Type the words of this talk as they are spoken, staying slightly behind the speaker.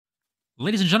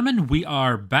Ladies and gentlemen, we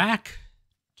are back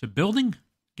to building,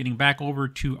 getting back over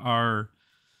to our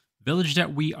village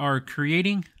that we are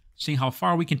creating, seeing how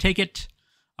far we can take it.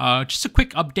 Just a quick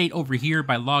update over here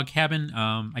by Log Cabin.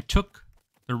 I took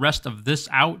the rest of this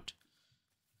out.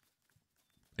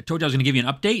 I told you I was going to give you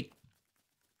an update.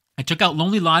 I took out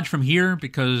Lonely Lodge from here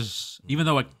because even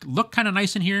though it looked kind of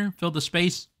nice in here, filled the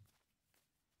space,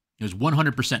 it was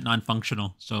 100%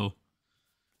 non-functional. So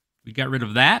we got rid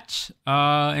of that.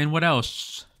 And what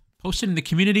else? Posted in the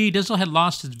community, Dizzle had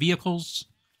lost his vehicles.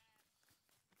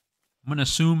 I'm going to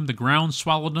assume the ground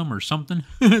swallowed them or something.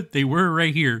 They were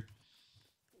right here.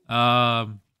 I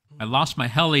lost my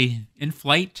heli in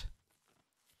flight.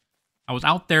 I was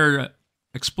out there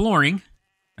exploring.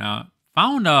 Found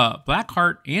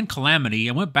Blackheart and Calamity.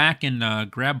 I went back and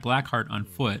grabbed Blackheart on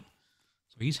foot.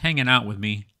 So he's hanging out with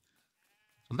me.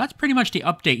 So that's pretty much the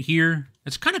update here.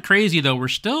 It's kind of crazy, though. We're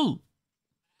still...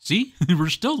 See? We're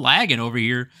still lagging over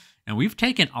here. And we've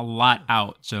taken a lot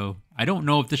out. So I don't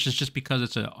know if this is just because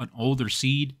it's an older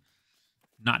seed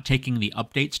not taking the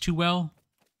updates too well.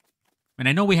 And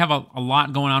I know we have a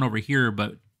lot going on over here,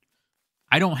 but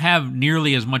I don't have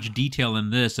nearly as much detail in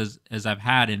this as I've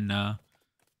had in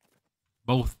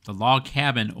both the log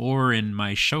cabin or in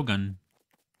my Shogun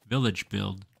village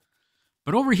build.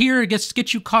 But over here, it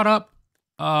gets you caught up.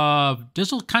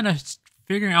 Dizzle kind of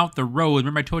figuring out the road.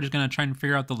 Remember I told you he's going to try and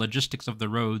figure out the logistics of the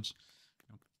roads.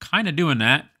 Kind of doing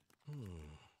that.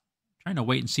 Trying to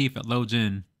wait and see if it loads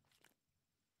in.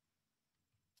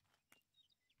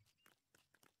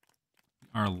 We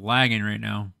are lagging right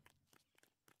now.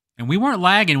 And we weren't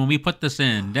lagging when we put this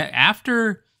in.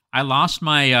 After I lost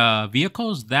my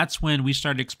vehicles, that's when we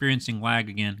started experiencing lag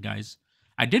again, guys.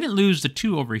 I didn't lose the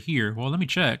two over here. Well, let me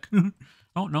check.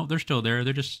 Oh, no, they're still there.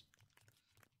 They're just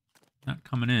not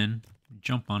coming in.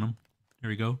 Jump on them. There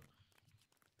we go.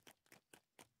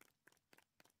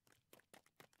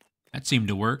 That seemed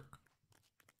to work.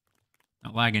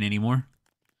 Not lagging anymore.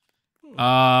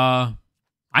 I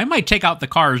might take out the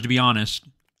cars, to be honest,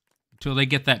 until they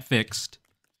get that fixed.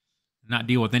 Not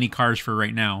deal with any cars for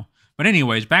right now. But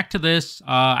anyways, back to this.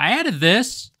 I added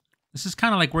this. This is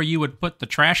kind of like where you would put the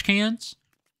trash cans.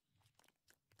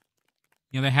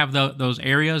 You know, they have those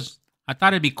areas. I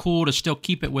thought it'd be cool to still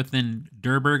keep it within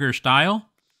Der Burger style.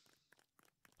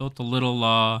 Built a little,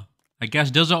 I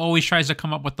guess Dizzle always tries to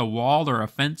come up with a wall or a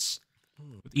fence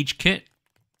with each kit.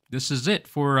 This is it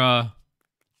for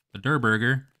the Der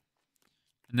Burger.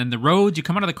 And then the roads, you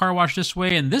come out of the car wash this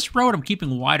way. And this road I'm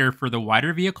keeping wider for the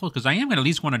wider vehicles because I am going to at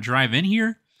least want to drive in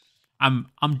here. I'm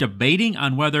debating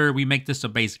on whether we make this a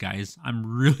base, guys. I'm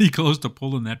really close to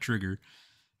pulling that trigger.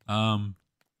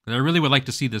 I really would like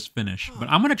to see this finish. But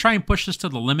I'm going to try and push this to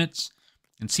the limits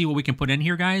and see what we can put in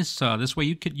here, guys. This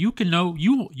way you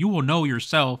will know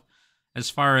yourself as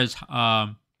far as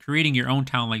creating your own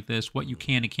town like this, what you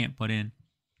can and can't put in.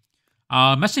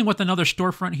 Messing with another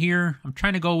storefront here. I'm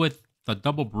trying to go with the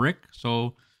double brick,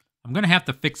 so I'm going to have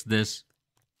to fix this.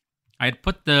 I had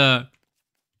put the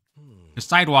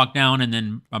sidewalk down and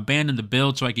then abandoned the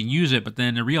build so I can use it, but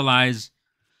then I realized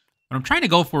what I'm trying to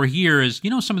go for here is, you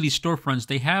know, some of these storefronts,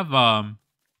 they have a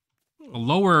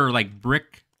lower, like,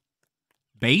 brick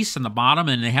base on the bottom,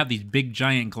 and they have these big,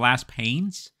 giant glass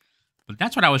panes. But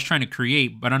that's what I was trying to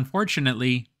create, but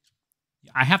unfortunately,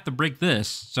 I have to break this,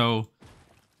 so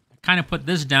I kind of put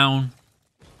this down,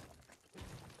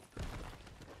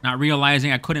 not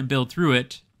realizing I couldn't build through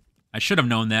it. I should have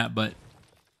known that, but...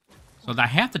 So I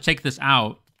have to take this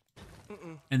out,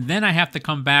 and then I have to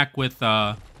come back with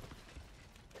the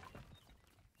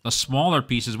smaller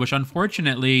pieces, which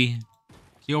unfortunately,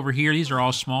 see over here, these are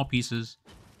all small pieces.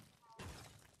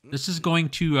 This is going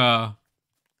to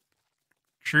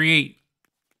create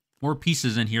more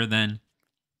pieces in here then,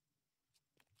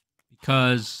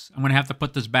 because I'm going to have to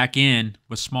put this back in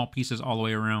with small pieces all the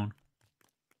way around.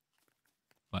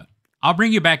 But I'll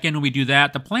bring you back in when we do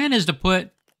that. The plan is to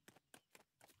put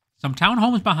some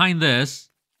townhomes behind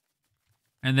this,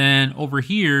 and then over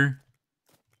here,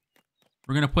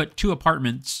 we're going to put 2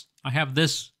 apartments. I have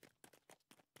this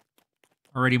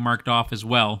already marked off as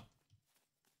well.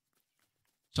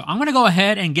 So I'm going to go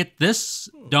ahead and get this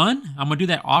done. I'm going to do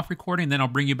that off recording, then I'll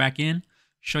bring you back in,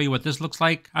 show you what this looks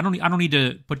like. I don't need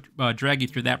to drag you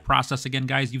through that process again,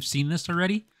 guys. You've seen this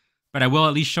already, but I will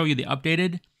at least show you the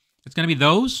updated. It's going to be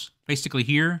those, basically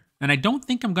here. And I don't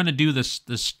think I'm going to do the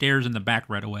stairs in the back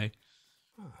right away.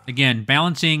 Again,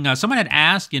 balancing. Someone had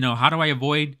asked, you know, how do I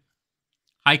avoid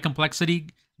high complexity?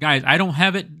 Guys, I don't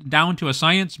have it down to a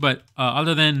science, but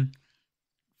other than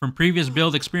from previous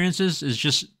build experiences, is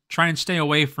just try and stay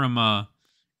away from a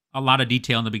lot of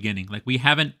detail in the beginning. Like, we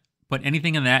haven't put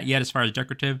anything in that yet as far as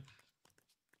decorative.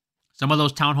 Some of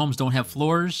those townhomes don't have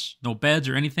floors, no beds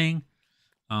or anything.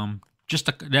 I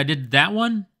did that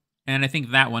one, and I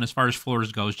think that one as far as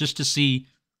floors goes, just to see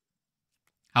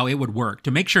how it would work,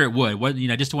 to make sure it would.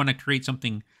 Just to want to create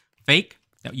something fake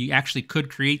that you actually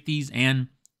could create these and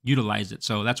utilize it.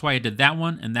 So that's why I did that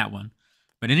one and that one.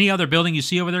 But any other building you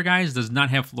see over there, guys, does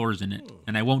not have floors in it,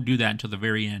 and I won't do that until the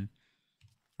very end.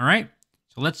 All right,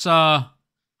 so let's. I'll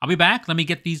be back. Let me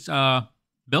get these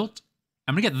built.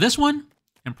 I'm gonna get this one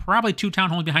and probably 2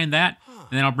 townhomes behind that,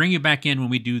 and then I'll bring you back in when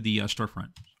we do the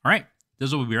storefront. All right,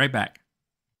 Dizzle will be right back.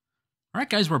 All right,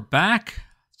 guys, we're back.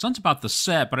 Sun's about to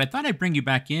set, but I thought I'd bring you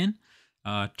back in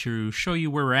to show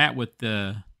you where we're at with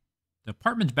the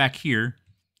apartments back here.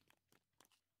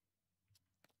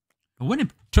 I went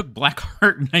and took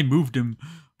Blackheart and I moved him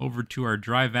over to our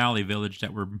Dry Valley village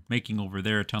that we're making over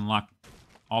there to unlock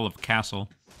all of Castle.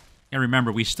 Yeah,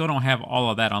 remember, we still don't have all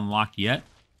of that unlocked yet.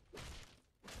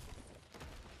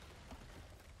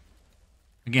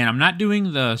 Again, I'm not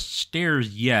doing the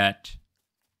stairs yet.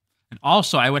 And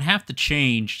also, I would have to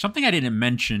change... Something I didn't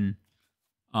mention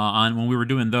on when we were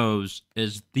doing those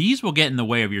is these will get in the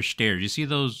way of your stairs. You see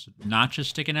those notches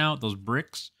sticking out? Those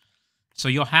bricks? So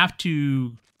you'll have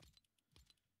to...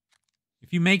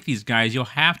 If you make these guys, you'll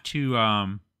have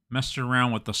to mess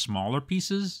around with the smaller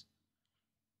pieces.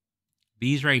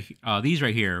 These right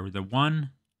here, the 1,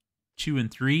 2,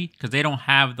 and 3, because they don't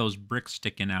have those bricks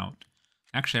sticking out.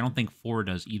 Actually, I don't think 4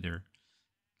 does either.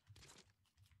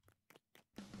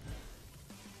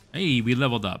 Hey, we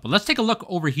leveled up. But let's take a look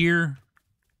over here.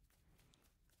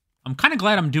 I'm kind of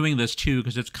glad I'm doing this too,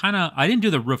 because it's kind of... I didn't do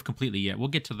the roof completely yet. We'll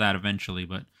get to that eventually,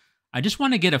 but I just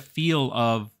want to get a feel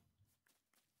of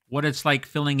what it's like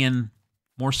filling in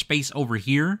more space over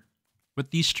here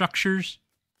with these structures.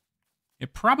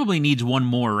 It probably needs one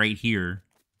more right here.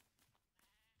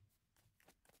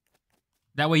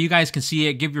 That way you guys can see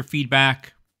it, give your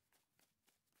feedback.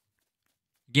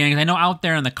 Again, I know out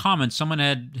there in the comments, someone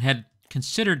had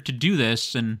considered to do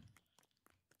this, and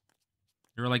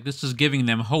they were like, this is giving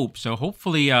them hope. So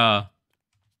hopefully what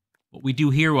we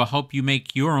do here will help you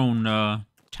make your own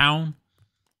town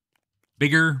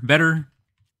bigger, better.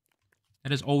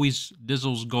 That is always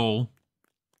Dizzle's goal.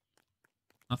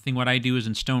 Nothing what I do is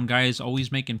in stone, guys.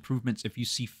 Always make improvements if you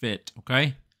see fit,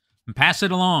 okay? And pass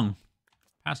it along.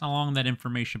 Pass along that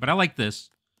information. But I like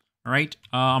this. All right?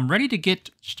 I'm ready to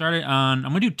get started on...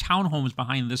 I'm going to do townhomes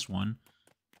behind this one.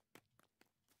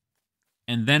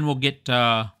 And then we'll get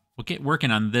working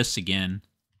on this again.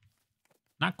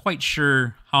 Not quite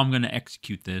sure how I'm going to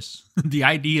execute this. The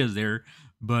idea is there,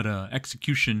 but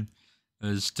execution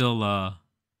is still... a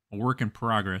work in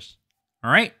progress.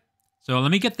 All right, so let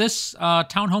me get this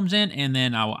townhomes in, and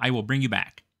then I will bring you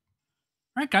back.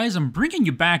 All right, guys, I'm bringing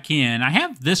you back in. I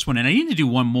have this one, and I need to do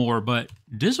one more, but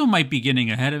Dizzle might be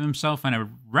getting ahead of himself, and I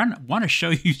want to show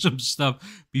you some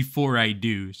stuff before I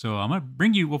do. So I'm going to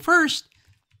bring you... Well, first,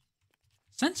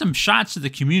 send some shots to the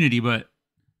community, but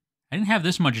I didn't have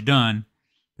this much done.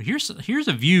 But here's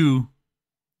a view.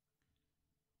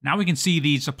 Now we can see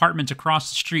these apartments across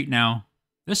the street now.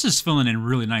 This is filling in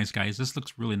really nice, guys. This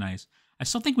looks really nice. I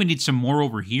still think we need some more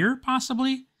over here,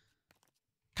 possibly.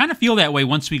 Kind of feel that way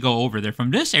once we go over there.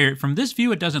 From this area, from this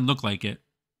view, it doesn't look like it.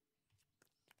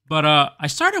 But I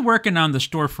started working on the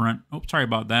storefront. Oh, sorry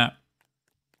about that.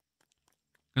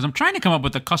 Because I'm trying to come up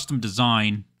with a custom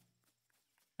design.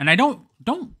 And I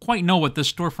don't quite know what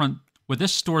this storefront, what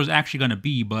this store is actually going to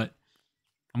be, but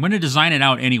I'm going to design it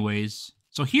out anyways.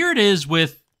 So here it is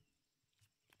with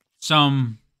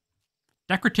some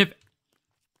decorative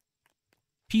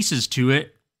pieces to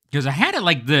it, because I had it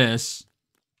like this,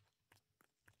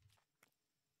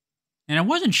 and I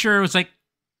wasn't sure. It was like,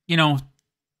 you know,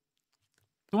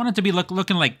 don't want it to be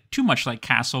looking like too much like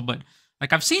Castle, but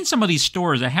like I've seen some of these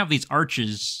stores that have these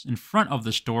arches in front of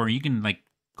the store. You can like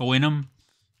go in them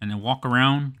and then walk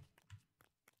around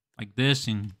like this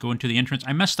and go into the entrance.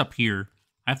 I messed up here.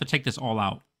 I have to take this all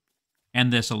out,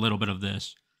 and this, a little bit of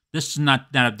this. This is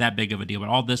not that big of a deal, but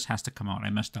all this has to come out. I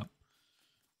messed up.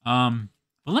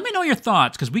 But let me know your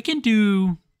thoughts, because we can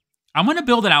do... I'm going to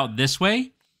build it out this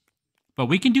way, but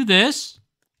we can do this.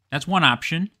 That's one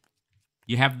option.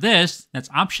 You have this. That's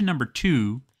option number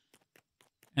 2.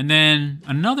 And then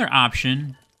another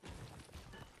option...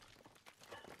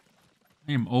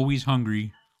 I am always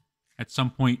hungry at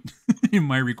some point in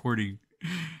my recording.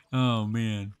 Oh,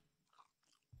 man.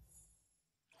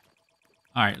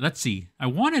 All right, let's see. I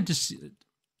wanted to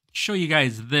show you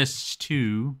guys this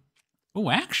too. Oh,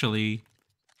 actually,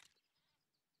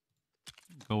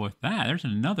 go with that. There's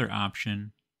another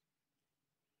option.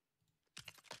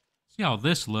 See how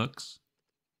this looks.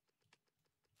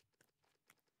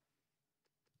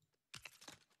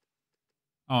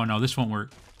 Oh, no, this won't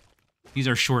work. These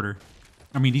are shorter.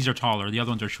 I mean, these are taller. The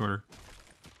other ones are shorter.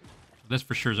 This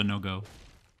for sure is a no-go.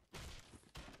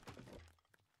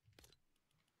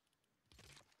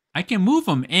 I can move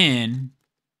them in.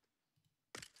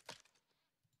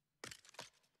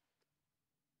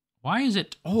 Why is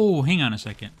it... Oh, hang on a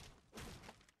second.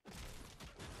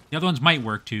 The other ones might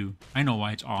work, too. I know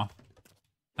why it's off.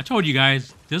 I told you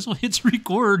guys, Dizzle hits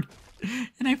record,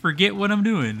 and I forget what I'm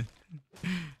doing.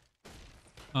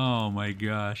 Oh, my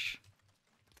gosh.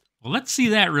 Well, let's see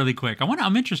that really quick.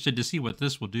 I'm interested to see what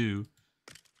this will do.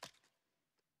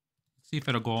 Let's see if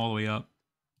it'll go all the way up.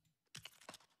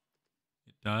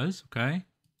 It does, okay.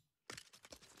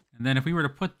 And then if we were to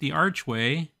put the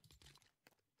archway...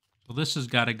 Well, this has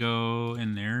got to go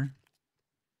in there.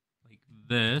 Like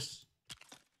this.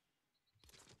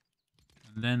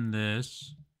 And then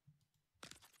this.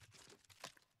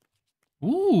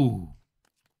 Ooh.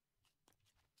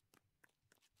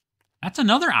 That's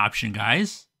another option,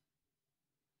 guys.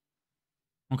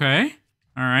 Okay.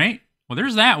 All right. Well,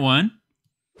 there's that one.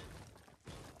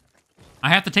 I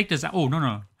have to take this out. Oh, no,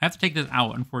 no. I have to take this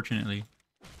out, unfortunately.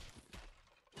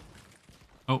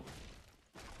 Oh.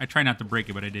 I try not to break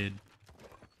it, but I did.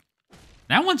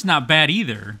 That one's not bad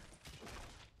either.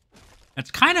 That's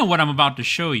kind of what I'm about to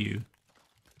show you.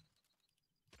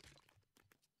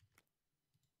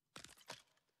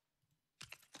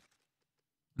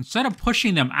 Instead of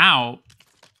pushing them out...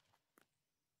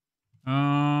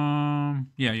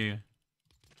 Yeah.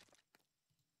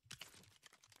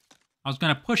 I was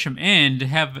going to push them in to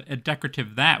have a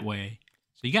decorative that way.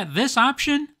 So you got this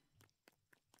option.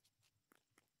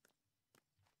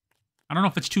 I don't know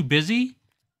if it's too busy,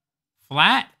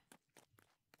 flat,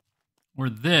 or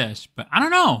this, but I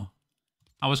don't know.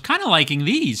 I was kind of liking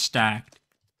these stacked.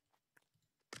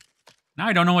 Now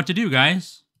I don't know what to do,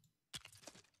 guys.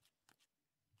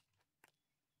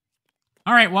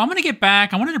 All right, well, I'm going to get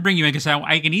back. I wanted to bring you in because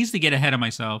I can easily get ahead of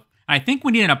myself. I think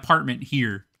we need an apartment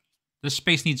here. This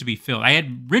space needs to be filled. I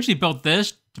had originally built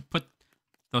this to put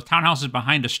the townhouses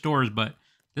behind the stores, but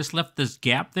this left this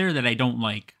gap there that I don't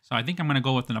like. So I think I'm going to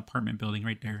go with an apartment building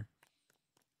right there.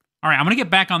 All right, I'm going to get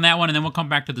back on that one, and then we'll come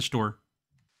back to the store.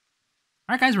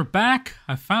 All right, guys, we're back.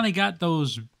 I finally got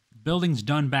those buildings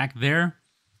done back there.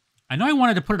 I know I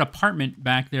wanted to put an apartment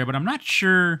back there, but I'm not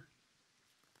sure.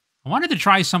 I wanted to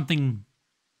try something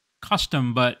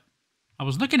custom, but I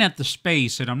was looking at the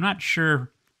space, and I'm not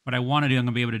sure what I want to do I'm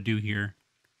going to be able to do here.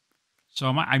 So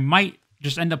I might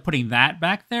just end up putting that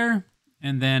back there,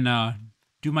 and then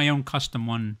do my own custom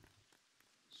one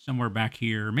somewhere back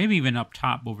here, or maybe even up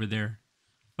top over there.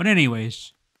 But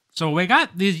anyways, so we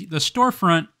got the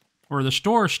storefront, or the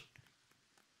store,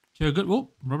 to a good, whoa,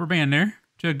 rubber band there,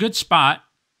 to a good spot.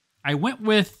 I went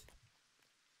with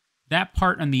that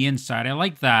part on the inside. I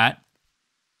like that.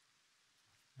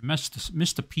 I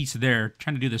missed a piece there.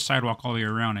 Trying to do the sidewalk all the way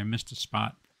around. I missed a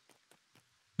spot.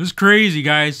 This is crazy,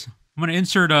 guys. I'm going to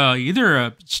insert either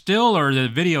a still or the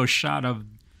video shot of...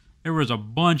 There was a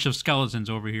bunch of skeletons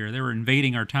over here. They were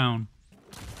invading our town.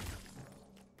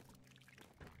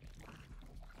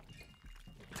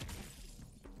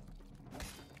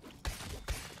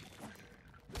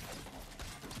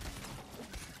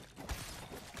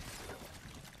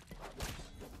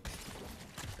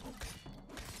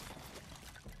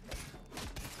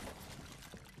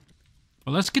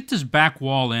 Well, let's get this back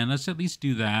wall in. Let's at least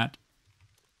do that.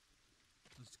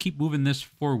 Let's keep moving this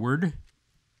forward.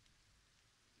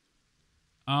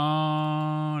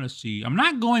 Let's see. I'm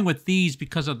not going with these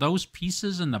because of those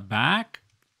pieces in the back.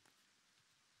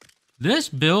 This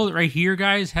build right here,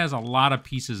 guys, has a lot of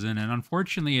pieces in it.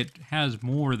 Unfortunately, it has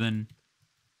more than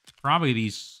probably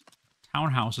these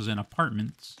townhouses and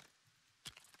apartments.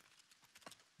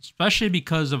 Especially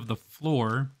because of the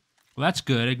floor. Well, that's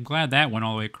good. I'm glad that went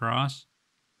all the way across.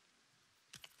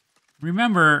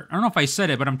 Remember, I don't know if I said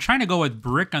it, but I'm trying to go with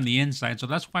brick on the inside, so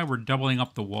that's why we're doubling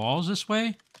up the walls this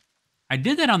way. I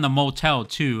did that on the motel,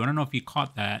 too. I don't know if you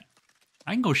caught that.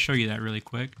 I can go show you that really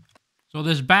quick. So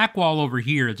this back wall over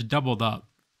here, it's doubled up.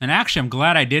 And actually, I'm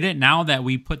glad I did it now that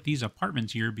we put these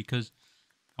apartments here, because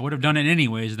I would have done it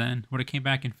anyways then. Would have came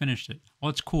back and finished it.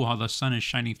 Well, it's cool how the sun is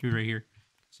shining through right here.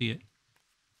 See it?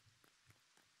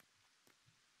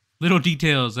 Little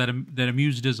details that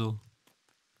amuse Dizzle.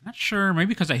 Not sure. Maybe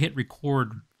because I hit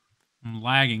record. I'm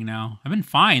lagging now. I've been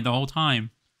fine the whole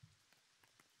time.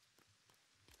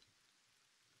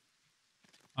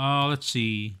 Let's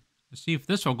see. Let's see if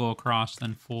this will go across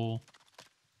then full.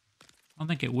 I don't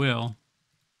think it will.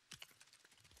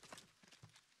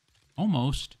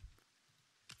 Almost.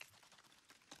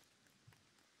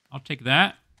 I'll take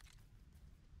that.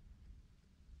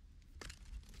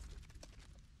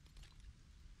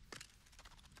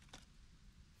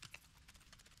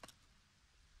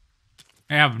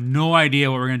 I have no idea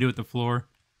what we're going to do with the floor.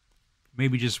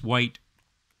 Maybe just white.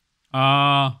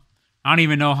 I don't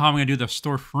even know how I'm going to do the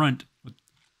storefront with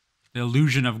the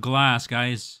illusion of glass,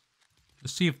 guys.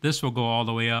 Let's see if this will go all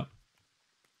the way up.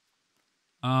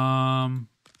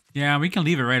 Yeah, we can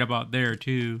leave it right about there,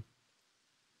 too.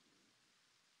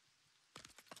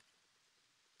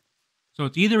 So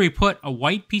it's either we put a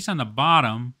white piece on the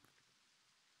bottom.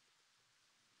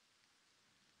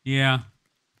 Yeah.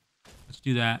 Let's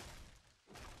do that.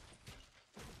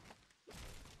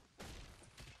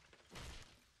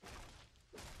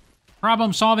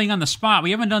 Problem solving on the spot. We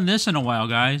haven't done this in a while,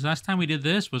 guys. Last time we did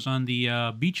this was on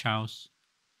the beach house.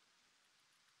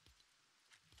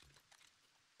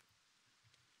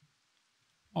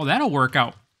 Oh, that'll work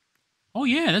out. Oh,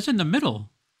 yeah, that's in the middle.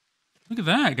 Look at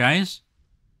that, guys.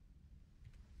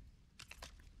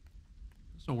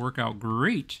 This will work out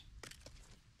great.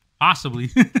 Possibly.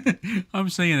 I'm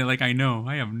saying it like I know.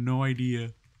 I have no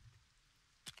idea.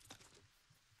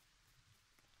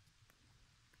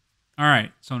 All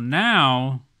right, so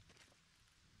now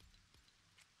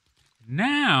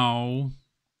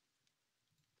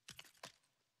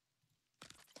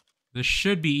this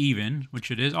should be even,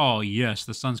 which it is. Oh yes,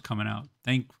 the sun's coming out.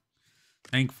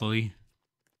 Thankfully.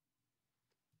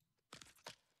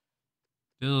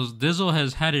 Dizzle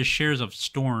has had his shares of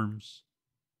storms.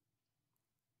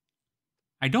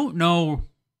 I don't know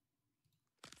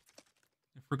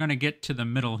if we're gonna get to the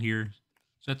middle here.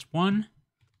 So that's 1,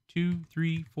 2,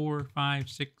 3, 4, 5,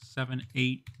 6, 7,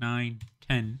 8, 9,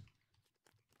 10.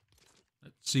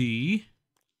 Let's see.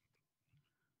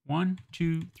 1,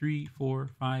 2, 3, 4,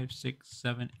 5, 6,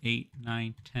 7, 8,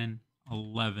 9, 10,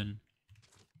 11.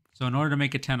 So in order to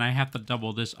make it 10, I have to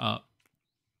double this up,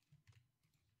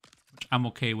 which I'm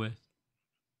okay with.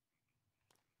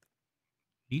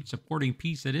 Need supporting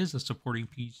piece. It is a supporting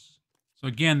piece. So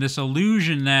again, this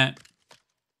illusion that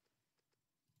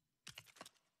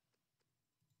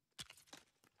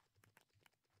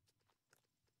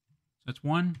that's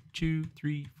 1, 2,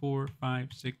 3, 4,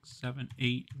 5, 6, 7,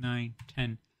 8, 9,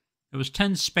 10. It was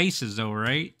 10 spaces though,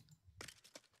 right?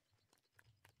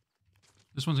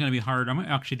 This one's going to be hard. I'm going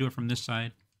to actually do it from this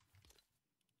side.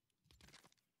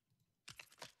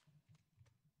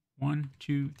 1,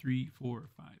 2, 3, 4,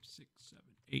 5, 6, 7,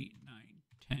 8, 9,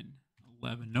 10,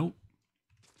 11. Nope.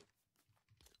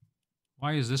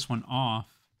 Why is this one off?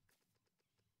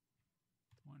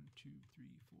 1, 2, 3,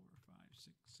 4, 5,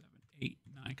 6, 7, 8,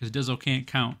 9. Because Dizzle can't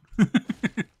count.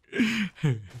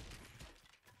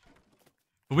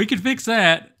 But we can fix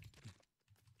that.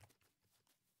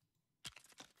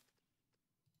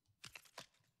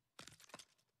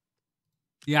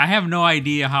 Yeah, I have no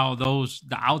idea how the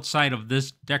outside of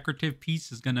this decorative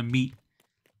piece is going to meet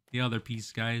the other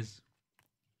piece, guys.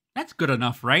 That's good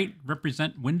enough, right?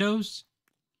 Represent windows?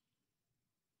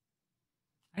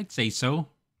 I'd say so.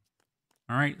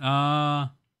 All right,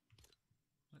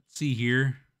 let's see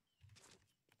here.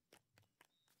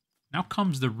 Now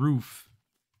comes the roof.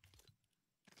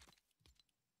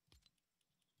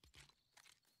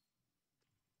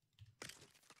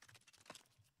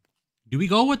 Do we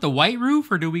go with the white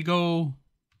roof or do we go...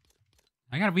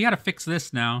 We gotta fix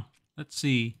this now. Let's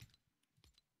see.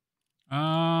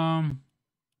 No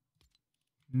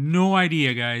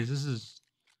idea, guys. This is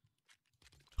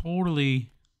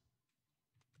totally...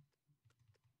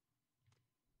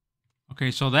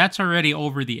 Okay, so that's already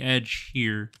over the edge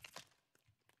here.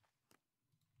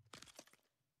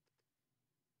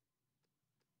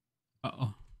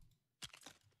 Uh-oh.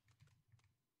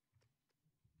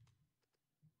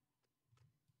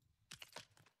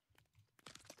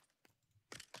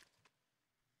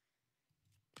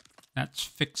 That's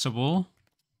fixable.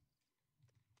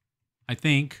 I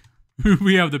think.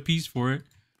 We have the piece for it.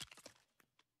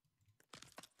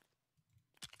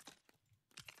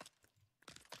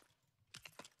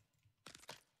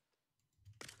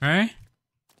 Okay.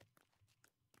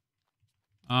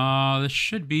 This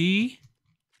should be...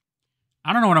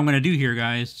 I don't know what I'm going to do here,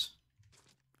 guys.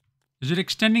 Is it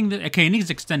extending the... Okay, it needs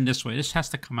to extend this way. This has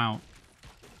to come out.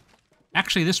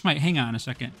 Actually, this might... Hang on a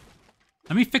second.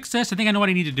 Let me fix this. I think I know what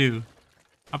I need to do.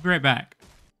 I'll be right back.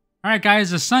 Alright, guys.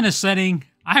 The sun is setting.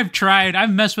 I've tried.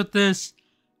 I've messed with this.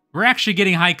 We're actually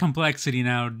getting high complexity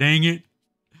now. Dang it.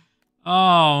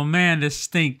 Oh, man. This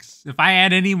stinks. If I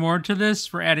add any more to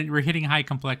this, we're hitting high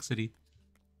complexity.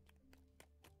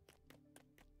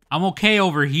 I'm okay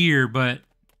over here, but...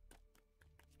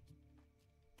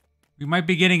 we might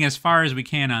be getting as far as we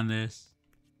can on this.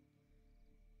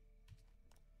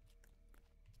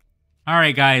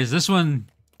 Alright, guys. This one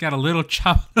got a little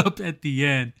chopped up at the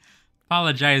end.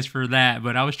 Apologize for that,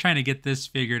 but I was trying to get this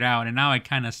figured out, and now it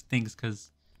kind of stinks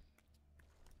because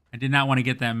I did not want to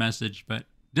get that message, but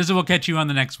Dizzle will catch you on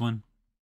the next one.